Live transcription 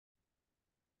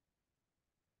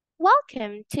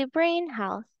Welcome to Brain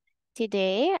Health.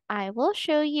 Today, I will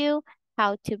show you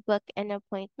how to book an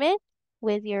appointment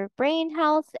with your Brain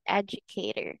Health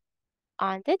Educator.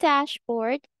 On the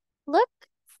dashboard, look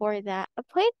for the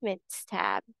Appointments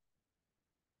tab.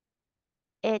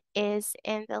 It is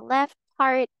in the left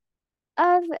part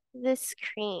of the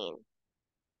screen.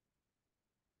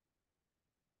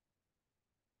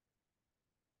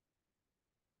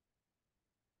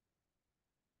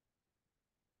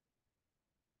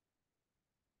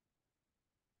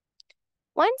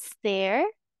 Once there,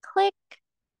 click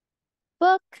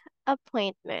Book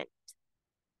Appointment.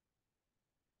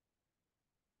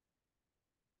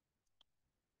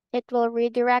 It will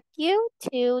redirect you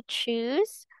to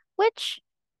choose which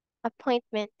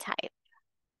appointment type.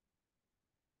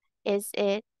 Is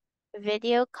it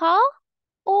video call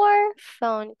or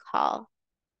phone call?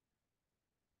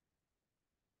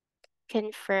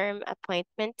 Confirm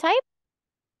appointment type.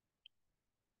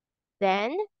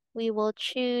 Then we will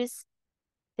choose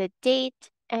the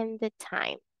date and the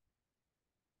time.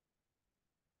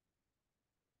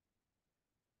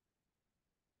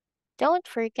 Don't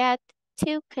forget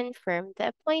to confirm the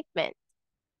appointment.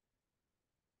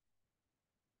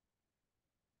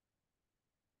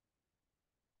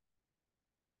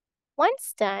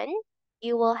 Once done,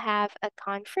 you will have a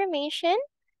confirmation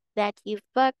that you've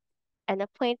booked an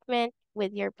appointment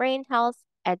with your Brain Health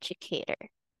Educator.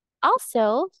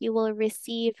 Also, you will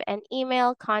receive an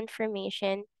email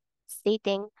confirmation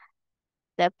stating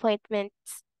the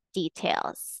appointment's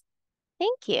details.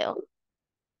 Thank you.